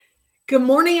Good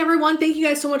morning, everyone. Thank you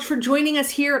guys so much for joining us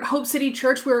here at Hope City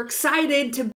Church. We're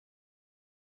excited to be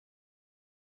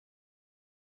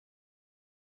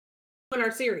in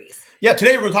our series. Yeah,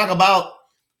 today we're going to talk about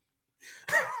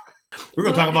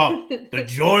the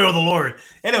joy of the Lord.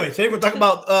 Anyway, today we're talking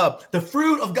about the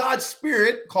fruit of God's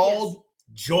Spirit called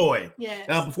joy. Yes.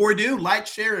 Now, before we do, like,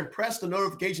 share, and press the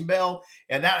notification bell,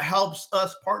 and that helps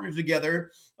us partner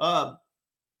together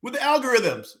with the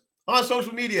algorithms on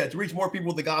social media to reach more people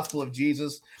with the gospel of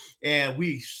Jesus. And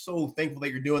we're so thankful that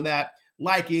you're doing that,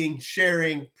 liking,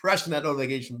 sharing, pressing that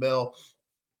notification bell.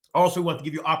 Also, we want to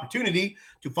give you opportunity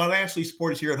to financially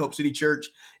support us here at Hope City Church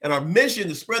and our mission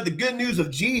to spread the good news of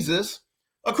Jesus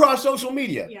across social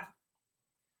media.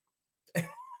 Yeah.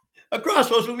 Across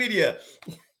social media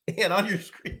and on your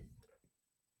screen.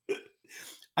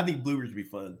 I think bloopers would be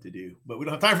fun to do, but we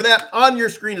don't have time for that. On your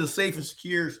screen is a safe and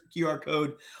secure QR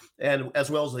code, and as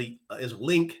well as a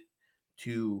link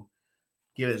to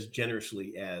give as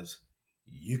generously as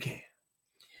you can.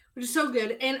 Which is so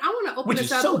good. And I want to open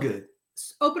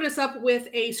us up with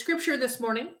a scripture this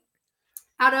morning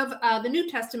out of the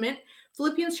New Testament,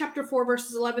 Philippians chapter 4,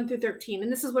 verses 11 through 13.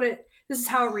 And this is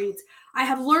how it reads. I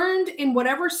have learned in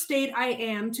whatever state I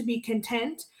am to be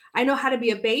content. I know how to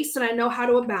be abased and I know how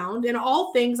to abound. In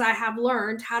all things I have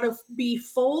learned how to be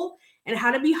full and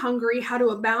how to be hungry, how to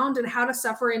abound and how to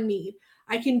suffer in need.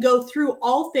 I can go through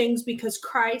all things because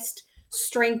Christ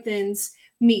strengthens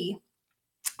me.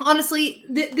 Honestly,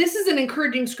 this is an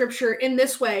encouraging scripture in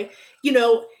this way. You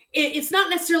know, it's not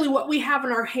necessarily what we have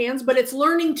in our hands, but it's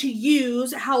learning to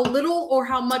use how little or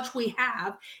how much we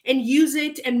have and use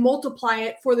it and multiply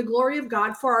it for the glory of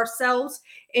God, for ourselves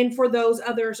and for those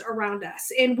others around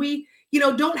us. And we,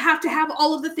 don't have to have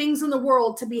all of the things in the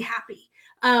world to be happy,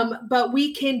 but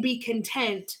we can be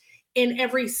content in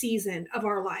every season of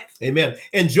our life. Amen.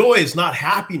 And joy is not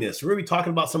happiness. We're going to be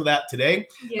talking about some of that today.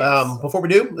 Yes. Before we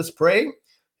do, let's pray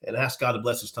and ask God to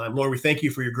bless this time. Lord, we thank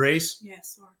you for your grace.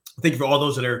 Yes, Lord. Thank you for all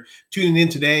those that are tuning in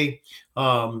today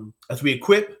as we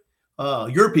equip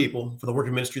your people for the work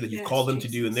of ministry that you've called them to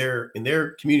do in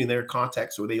their community, in their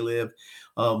context where they live,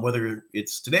 whether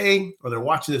it's today or they're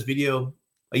watching this video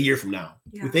a year from now.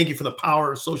 Yeah. We thank you for the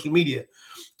power of social media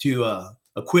to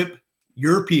equip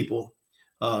your people,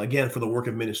 again, for the work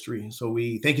of ministry. So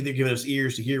we thank you that you're giving us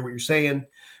ears to hear what you're saying.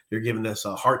 You're giving us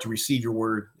a heart to receive your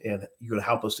word, and you're going to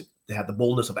help us to have the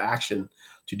boldness of action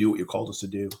to do what you called us to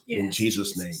do. Yes, in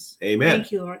Jesus' name. Amen.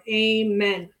 Thank you, Lord.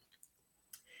 Amen.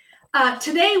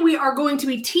 Today we are going to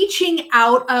be teaching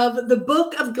out of the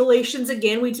book of Galatians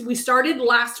again. We started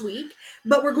last week,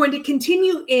 but we're going to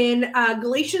continue in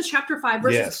Galatians chapter 5,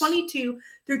 verses 22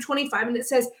 through 25. And it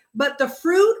says, but the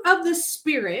fruit of the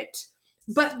Spirit,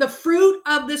 not the fruit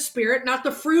of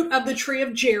the tree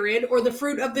of Jared or the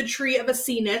fruit of the tree of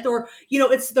Aseneth, or,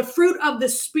 it's the fruit of the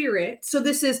Spirit. So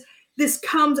this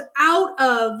comes out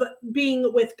of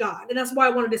being with God. And that's why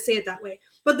I wanted to say it that way.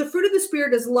 But the fruit of the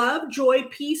Spirit is love, joy,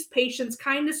 peace, patience,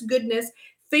 kindness, goodness,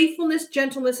 faithfulness,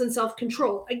 gentleness, and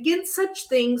self-control. Against such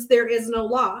things there is no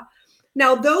law.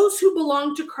 Now, those who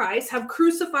belong to Christ have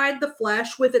crucified the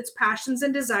flesh with its passions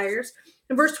and desires.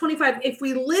 In verse 25, if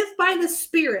we live by the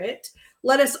Spirit,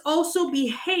 let us also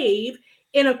behave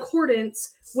in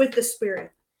accordance with the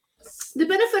Spirit. The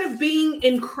benefit of being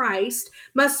in Christ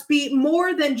must be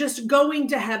more than just going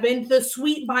to heaven, the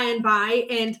sweet by and by,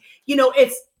 and,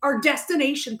 it's our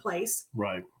destination place.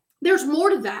 Right. There's more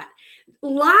to that.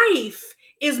 Life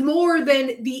is more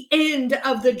than the end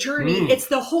of the journey. It's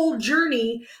the whole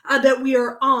journey that we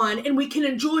are on, and we can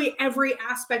enjoy every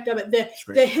aspect of it.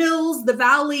 The hills, the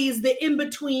valleys, the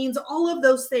in-betweens, all of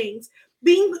those things.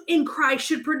 Being in Christ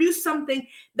should produce something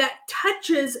that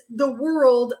touches the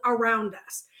world around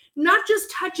us. Not just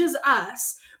touches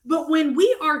us, but when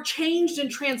we are changed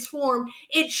and transformed,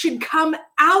 it should come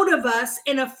out of us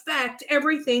and affect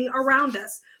everything around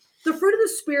us. The fruit of the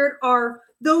Spirit are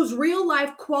those real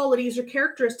life qualities or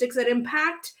characteristics that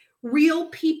impact real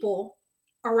people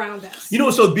around us. You know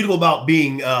what's so beautiful about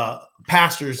being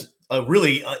pastors,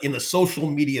 really in the social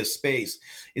media space,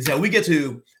 is that we get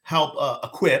to help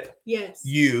equip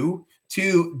you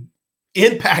to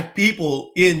impact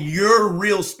people in your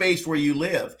real space where you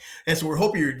live. And so we're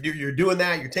hoping you're doing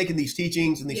that. You're taking these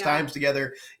teachings and these times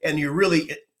together, and you're really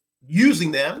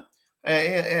using them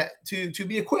to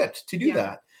be equipped to do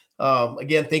that.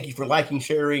 Again, thank you for liking,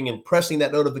 sharing, and pressing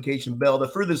that notification bell. The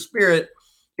fruit of the Spirit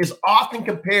is often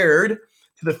compared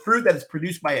to the fruit that is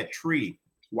produced by a tree.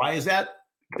 Why is that?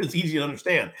 Because it's easy to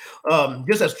understand.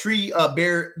 Just as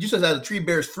a tree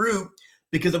bears fruit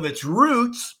because of its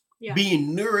roots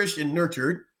being nourished and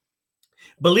nurtured,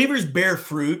 believers bear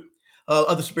fruit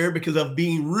of the Spirit because of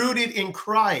being rooted in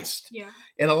Christ. Yeah.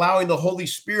 And allowing the Holy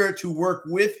Spirit to work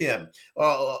with him,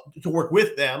 to work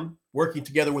with them, working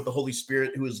together with the Holy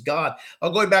Spirit, who is God.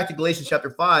 Going back to Galatians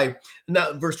chapter 5,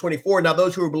 now, verse 24. Now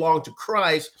those who belong to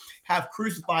Christ have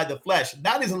crucified the flesh.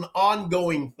 That is an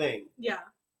ongoing thing. Yeah.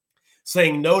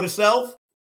 Saying no to self.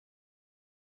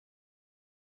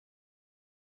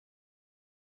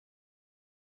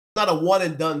 Not a one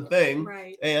and done thing.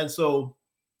 Right. And so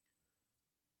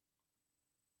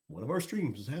one of our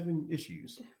streams is having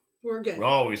issues. We're good. We're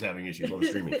always having issues on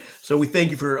streaming. So we thank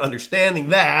you for understanding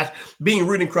that. Being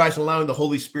rooted in Christ and allowing the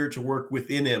Holy Spirit to work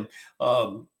within him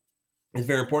is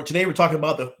very important. Today we're talking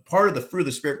about the part of the fruit of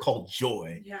the Spirit called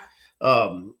joy. Yeah.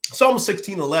 Psalm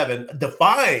 16:11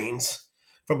 defines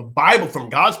from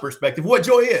God's perspective, what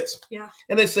joy is. Yeah.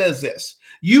 And it says this: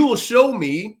 you will show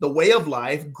me the way of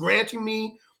life, granting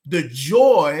me the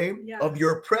joy of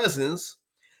your presence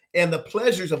and the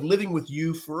pleasures of living with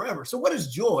you forever. So what is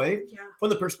joy from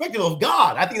the perspective of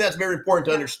God? I think that's very important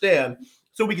to understand.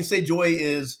 So we can say joy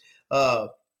is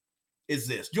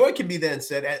this. Joy can be then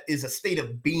said is a state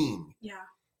of being. Yeah.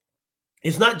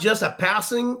 It's not just a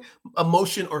passing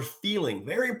emotion or feeling.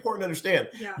 Very important to understand.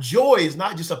 Yeah. Joy is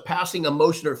not just a passing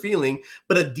emotion or feeling,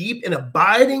 but a deep and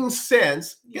abiding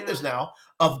sense, get this now,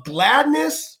 of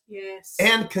gladness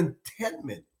and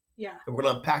contentment. Yeah. And we're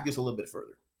going to unpack this a little bit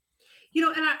further. You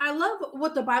know, and I love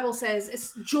what the Bible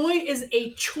says. Joy is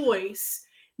a choice,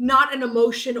 not an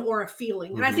emotion or a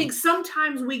feeling. And I think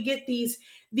sometimes we get these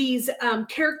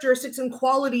characteristics and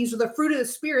qualities or the fruit of the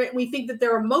Spirit, and we think that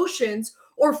they're emotions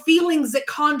or feelings that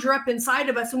conjure up inside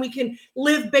of us, and we can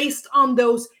live based on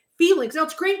those feelings. Now,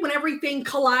 it's great when everything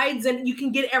collides and you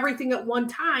can get everything at one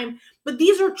time, but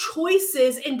these are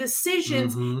choices and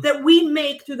decisions that we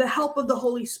make through the help of the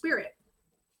Holy Spirit.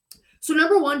 So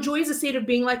number one, joy is a state of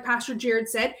being, like Pastor Jared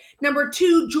said. Number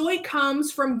two, joy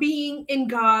comes from being in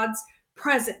God's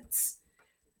presence.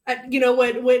 You know,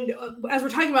 when as we're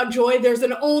talking about joy, there's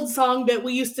an old song that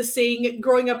we used to sing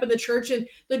growing up in the church, and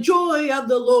the joy of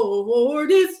the Lord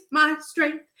is my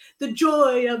strength. The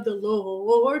joy of the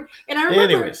Lord. And I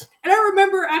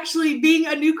remember actually being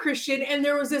a new Christian, and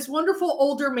there was this wonderful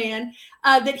older man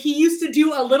that he used to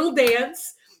do a little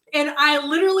dance. And I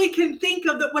literally can think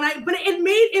of that but it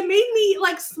made me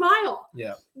like smile.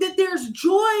 Yeah. That there's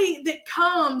joy that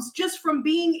comes just from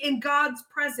being in God's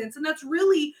presence. And that's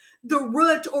really the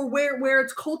root or where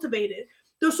it's cultivated.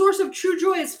 The source of true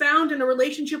joy is found in a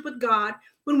relationship with God.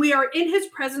 When we are in his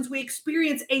presence, we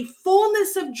experience a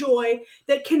fullness of joy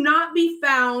that cannot be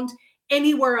found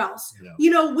anywhere else. Yeah.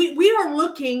 You know, we are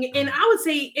looking, and I would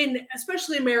say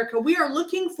especially America, we are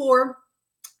looking for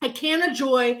a can of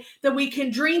joy that we can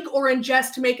drink or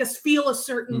ingest to make us feel a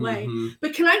certain way.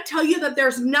 But can I tell you that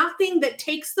there's nothing that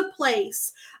takes the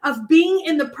place of being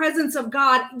in the presence of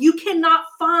God? You cannot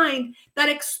find that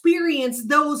experience,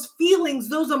 those feelings,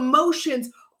 those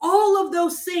emotions, all of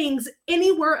those things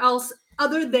anywhere else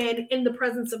other than in the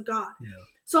presence of God. Yeah.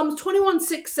 Psalms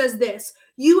 21:6 says this: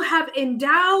 you have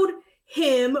endowed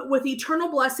him with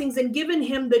eternal blessings and given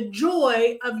him the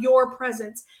joy of your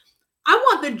presence. I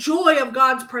want the joy of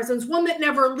God's presence, one that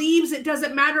never leaves. It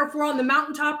doesn't matter if we're on the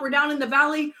mountaintop or down in the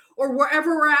valley or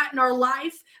wherever we're at in our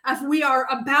life, if we are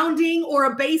abounding or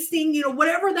abasing, you know,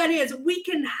 whatever that is, we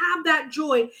can have that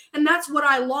joy. And that's what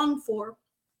I long for.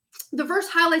 The verse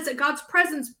highlights that God's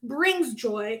presence brings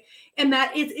joy and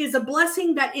that it is a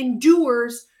blessing that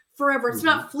endures forever. It's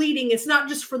not fleeting. It's not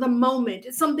just for the moment.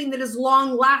 It's something that is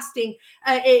long lasting.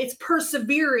 It's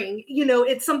persevering. You know,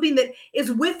 it's something that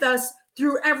is with us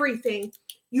through everything.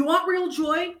 You want real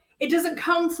joy? It doesn't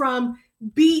come from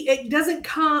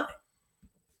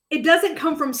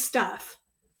from stuff,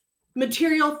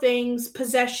 material things,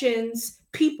 possessions,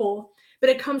 people, but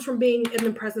it comes from being in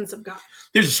the presence of God.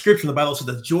 There's a scripture in the Bible that says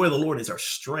the joy of the Lord is our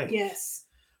strength. Yes.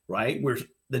 Right? Where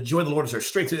the joy of the Lord is our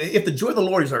strength. If the joy of the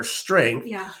Lord is our strength,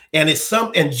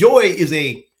 and joy is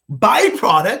a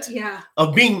byproduct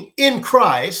of being in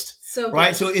Christ. So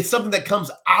right. So it's something that comes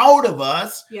out of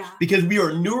us because we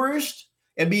are nourished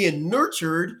and being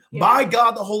nurtured by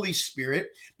God, the Holy Spirit,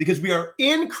 because we are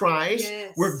in Christ.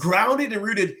 Yes. We're grounded and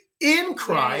rooted in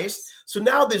Christ. Yes. So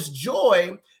now this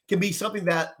joy can be something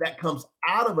that comes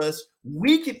out of us.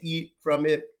 We can eat from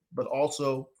it, but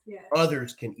also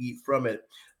others can eat from it.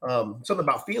 Something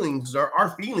about feelings.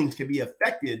 Our feelings can be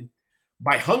affected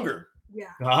by hunger. Yeah.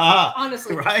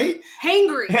 Honestly. Right?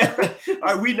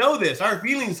 Hangry. We know this. Our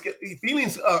feelings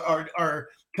are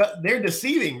they're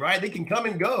deceiving, right? They can come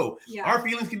and go. Yeah. Our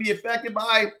feelings can be affected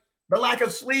by the lack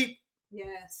of sleep.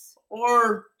 Yes.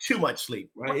 Or too much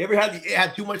sleep, right? You ever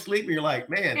had too much sleep and you're like,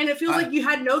 man. And it feels like you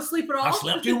had no sleep at all. I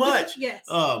slept too much. Yes.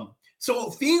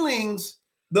 So feelings,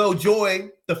 though joy,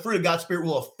 the fruit of God's Spirit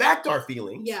will affect our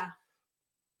feelings. Yeah.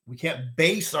 We can't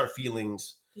base our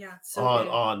feelings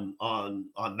on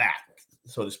that,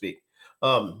 so to speak. We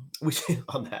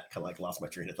on that, kind of like lost my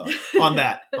train of thought. On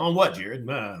that. On what, Jared?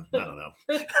 I don't know.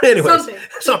 Anyways,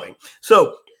 something.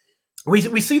 So we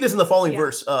see this in the following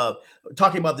verse,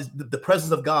 talking about the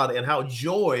presence of God and how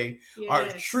joy, our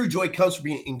true joy, comes from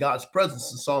being in God's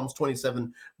presence in Psalms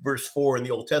 27, verse 4 in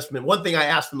the Old Testament. One thing I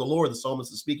asked from the Lord, the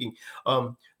psalmist is speaking,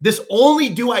 this only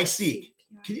do I seek.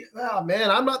 Oh man,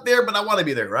 I'm not there, but I want to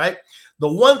be there, right? The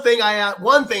one thing I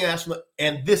asked him,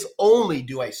 and this only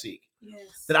do I seek,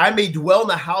 that I may dwell in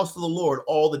the house of the Lord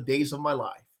all the days of my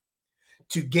life,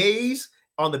 to gaze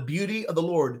on the beauty of the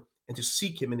Lord and to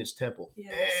seek him in his temple.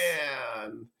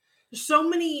 Man. So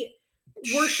many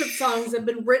worship songs have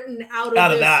been written out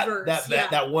of this verse.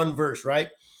 That one verse, right?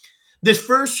 This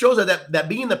verse shows that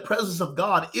being in the presence of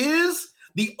God is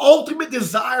the ultimate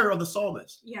desire of the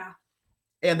psalmist. Yeah.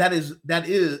 And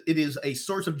it is a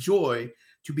source of joy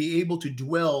to be able to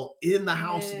dwell in the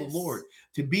house of the Lord,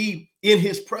 to be in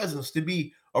his presence, to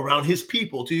be around his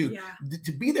people, to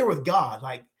be there with God.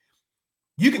 Like,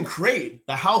 you can create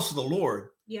the house of the Lord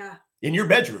in your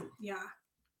bedroom. Yeah.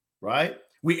 Right?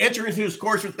 We enter into his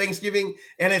courts with thanksgiving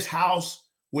and his house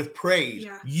with praise.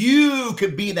 Yeah. You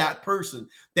could be that person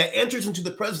that enters into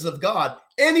the presence of God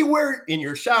anywhere, in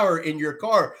your shower, in your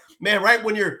car. Man, right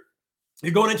when you're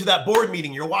going into that board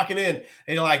meeting, you're walking in and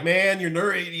you're like, man, you're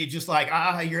nervous. You're just like,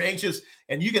 you're anxious.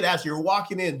 And you can, as you're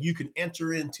walking in, you can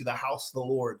enter into the house of the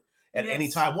Lord at any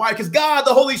time. Why? Because God,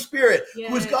 the Holy Spirit,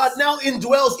 who is God, now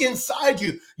indwells inside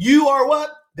you. You are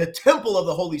what? The temple of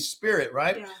the Holy Spirit,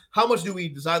 right? Yeah. How much do we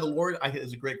desire the Lord? I think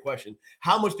it's a great question.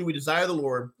 How much do we desire the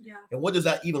Lord? Yeah. And what does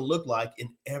that even look like in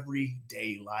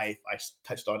everyday life? I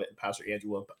touched on it, and Pastor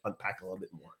Andrew will unpack a little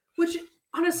bit more. Which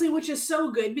is so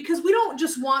good, because we don't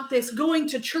just want this going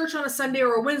to church on a Sunday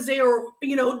or a Wednesday, or,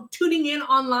 tuning in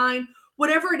online,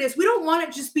 whatever it is. We don't want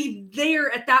it just be there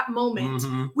at that moment.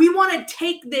 Mm-hmm. We want to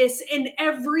take this in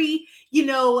every,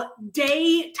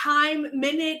 day, time,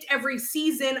 minute, every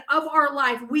season of our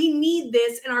life. We need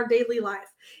this in our daily life.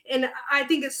 And I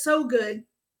think it's so good.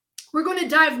 We're going to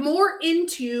dive more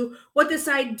into what this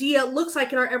idea looks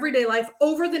like in our everyday life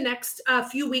over the next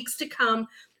few weeks to come.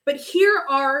 But here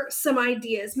are some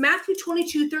ideas. Matthew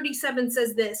 22:37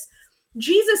 says this.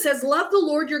 Jesus says, love the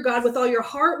Lord your God with all your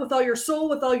heart, with all your soul,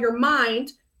 with all your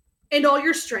mind, and all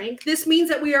your strength. This means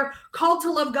that we are called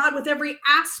to love God with every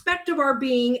aspect of our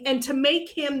being and to make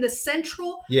him the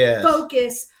central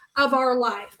focus of our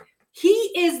life. He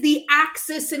is the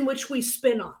axis in which we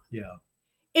spin on. Yeah.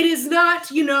 It is not,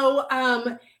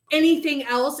 anything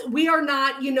else. We are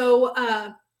not,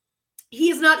 he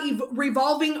is not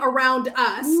revolving around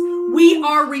us. Ooh. We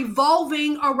are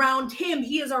revolving around him.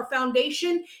 He is our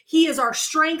foundation. He is our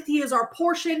strength. He is our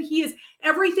portion. He is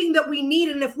everything that we need.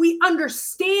 And if we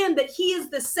understand that he is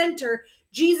the center,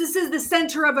 Jesus is the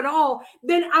center of it all,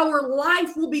 then our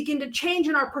life will begin to change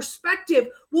and our perspective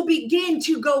will begin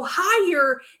to go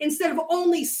higher instead of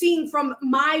only seeing from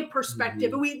my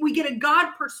perspective. Mm-hmm. We get a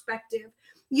God perspective,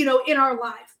 in our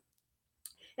life.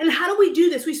 And how do we do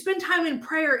this? We spend time in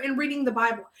prayer and reading the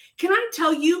Bible. Can I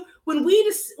tell you, when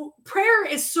prayer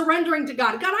is surrendering to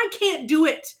God. God, I can't do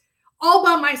it all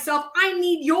by myself. I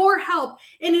need your help.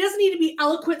 And it doesn't need to be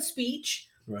eloquent speech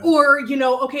or,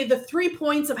 the 3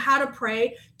 points of how to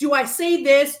pray. Do I say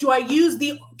this? Do I use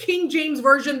the King James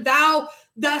Version? Thou,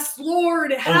 thus,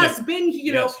 Lord, has been,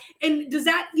 and does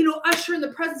that, usher in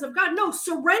the presence of God? No,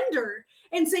 surrender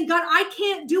and say, God, I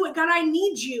can't do it. God, I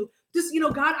need you. Just,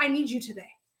 God, I need you today.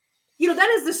 That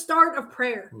is the start of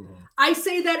prayer. Mm-hmm. I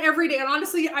say that every day. And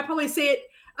honestly, I probably say it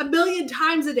a million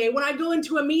times a day when I go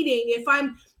into a meeting. If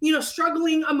I'm,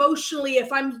 struggling emotionally,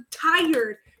 if I'm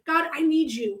tired, God, I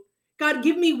need you. God,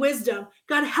 give me wisdom.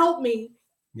 God, help me.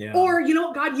 Yeah. Or,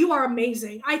 God, you are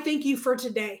amazing. I thank you for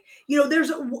today.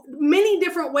 There's many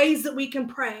different ways that we can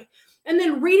pray. And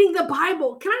then reading the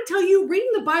Bible. Can I tell you, reading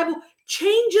the Bible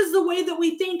changes the way that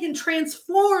we think and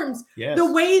transforms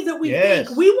the way that we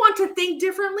think. We want to think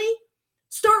differently.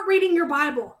 Start reading your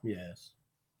Bible. Yes.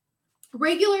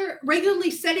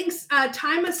 Regularly setting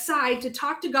time aside to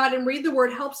talk to God and read the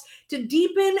word helps to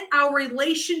deepen our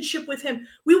relationship with him.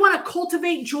 We want to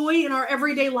cultivate joy in our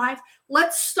everyday life.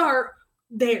 Let's start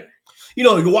there.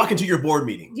 You walk into your board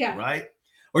meeting, right?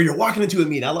 Or you're walking into a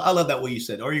meeting. I love that way you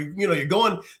said. Or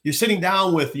you're sitting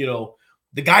down with,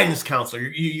 the guidance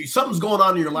counselor. Something's going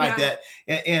on in your life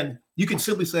and you can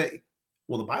simply say,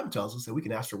 well, the Bible tells us that we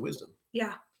can ask for wisdom.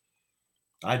 Yeah.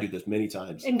 I do this many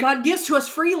times. And God gives to us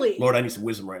freely. Lord, I need some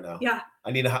wisdom right now. Yeah.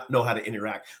 I need to know how to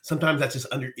interact. Sometimes that's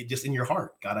just in your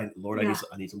heart. God, Lord,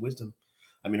 I need some wisdom.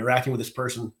 I'm interacting with this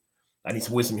person. I need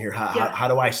some wisdom here. How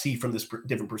do I see from this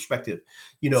different perspective?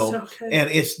 You know,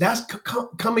 and that's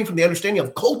coming from the understanding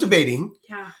of cultivating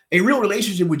a real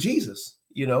relationship with Jesus.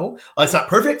 You know, it's not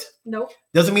perfect. Nope.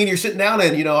 Doesn't mean you're sitting down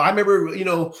and, you know, I remember, you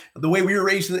know, the way we were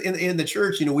raised in the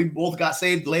church, you know, we both got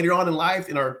saved later on in life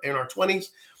in our 20s,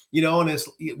 you know, and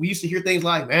we used to hear things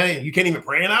like, man, you can't even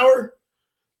pray an hour.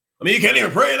 I mean, you can't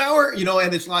even pray an hour, you know,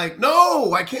 and it's like,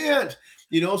 no, I can't.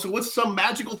 You know, so what's some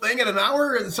magical thing at an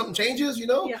hour and something changes, you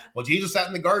know? Yeah. Well, Jesus sat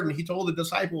in the garden. He told the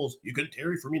disciples, you couldn't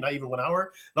tarry for me, not even 1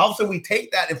 hour. And all of a sudden we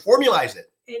take that and formalize it.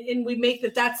 And we make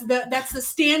that's the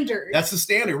standard. That's the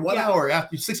standard. 1 hour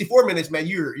after 64 minutes, man,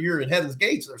 you're in heaven's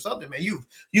gates or something, man.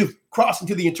 You've crossed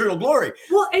into the eternal glory.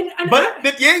 Well, but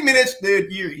 58 minutes,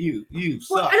 dude, you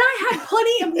suck. Well, and I had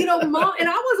plenty of, you know, mom, and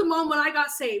I was a mom when I got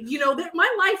saved. You know, that my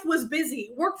life was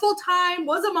busy. Work full time,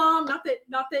 was a mom. Not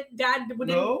that dad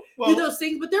wouldn't do those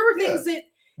things, but there were things that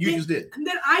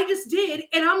I just did,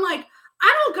 and I'm like,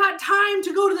 I don't got time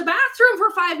to go to the bathroom for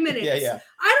 5 minutes. Yeah.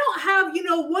 I don't have, you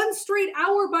know, 1 straight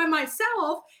hour by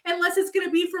myself unless it's going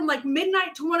to be from like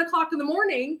midnight to 1 o'clock in the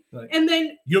morning. Right. And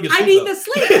then I need the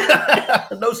sleep.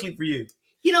 No sleep for you.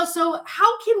 You know, so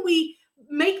how can we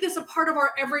make this a part of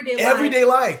our everyday life? Everyday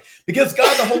life. Because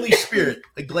God, the Holy Spirit,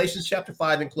 like Galatians chapter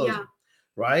 5 in closing,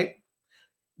 right?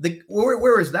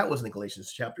 Where is that? Wasn't in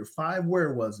Galatians chapter 5.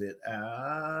 Where was it?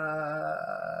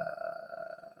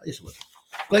 Yes, it was.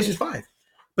 Galatians 5.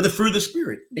 But the fruit of the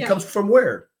Spirit, it comes from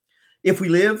where? If we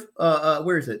live,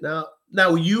 where is it?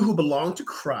 Now you who belong to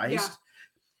Christ,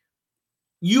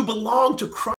 you belong to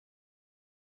Christ.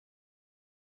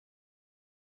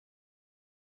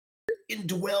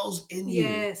 Indwells in you.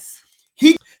 Yes.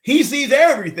 He sees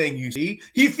everything you see.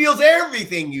 He feels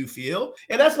everything you feel.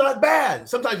 And that's not bad.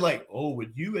 Sometimes like, oh,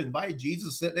 would you invite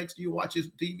Jesus to sit next to you, watch his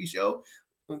TV show?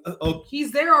 Oh,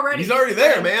 he's there already. He's already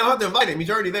there, man. I don't have to invite him. He's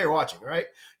already there watching, right?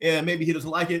 And maybe he doesn't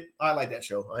like it. I like that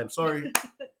show. I'm sorry.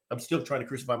 I'm still trying to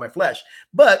crucify my flesh.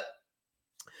 But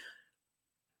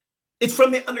it's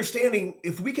from the understanding,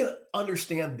 if we can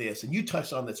understand this, and you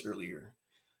touched on this earlier,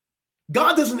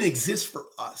 God doesn't exist for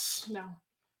us. No.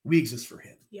 We exist for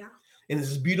him. Yeah. And it's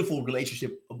this beautiful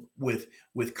relationship with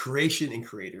creation and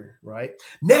creator, right?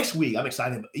 Next week, I'm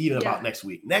excited about next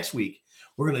week. Next week,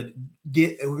 we're going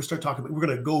to start talking about, we're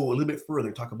going to go a little bit further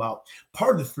and talk about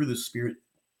part of the fruit of the Spirit,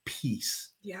 peace.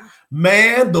 Yeah.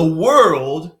 Man, the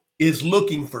world is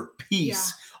looking for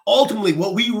peace. Yeah. Ultimately,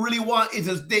 what we really want is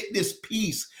this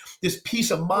peace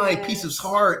of mind, peace of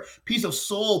heart, peace of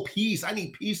soul, peace. I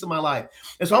need peace in my life.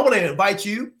 And so I want to invite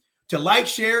you to like,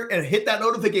 share, and hit that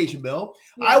notification bell.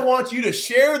 Yeah. I want you to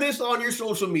share this on your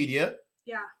social media.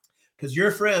 Yeah. Because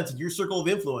your friends and your circle of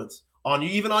influence,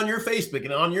 even on your Facebook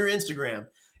and on your Instagram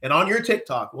and on your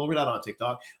TikTok. Well, we're not on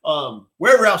TikTok.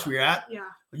 Wherever else we're at. Yeah.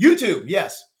 YouTube,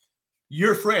 yes.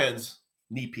 Your friends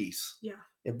need peace. Yeah.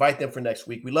 Invite them for next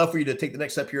week. We'd love for you to take the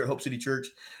next step here at Hope City Church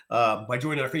by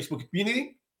joining our Facebook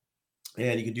community.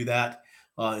 And you can do that.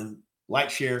 Like,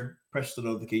 share, press the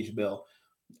notification bell.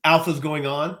 Alpha's going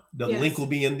on. The link will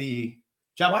be in the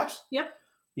chat box. Yep.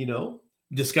 You know,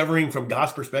 discovering from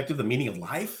God's perspective the meaning of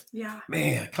life. Yeah.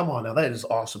 Man, come on now. That is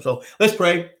awesome. So let's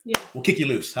pray. Yeah. We'll kick you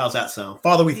loose. How's that sound?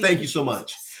 Father, we thank you so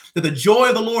much that the joy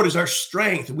of the Lord is our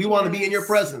strength. We want to be in your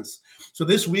presence. So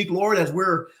this week, Lord, as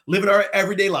we're living our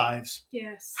everyday lives,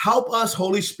 help us,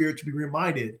 Holy Spirit, to be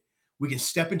reminded we can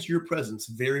step into your presence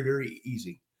very, very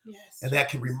easy. Yes. And that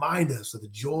can remind us that the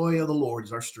joy of the Lord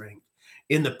is our strength.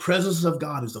 In the presence of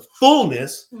God is the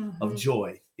fullness of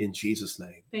joy. In Jesus'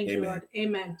 name. Thank you, Lord.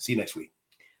 Amen. See you next week.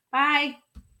 Bye.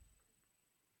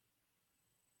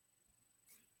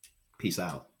 Peace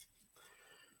out.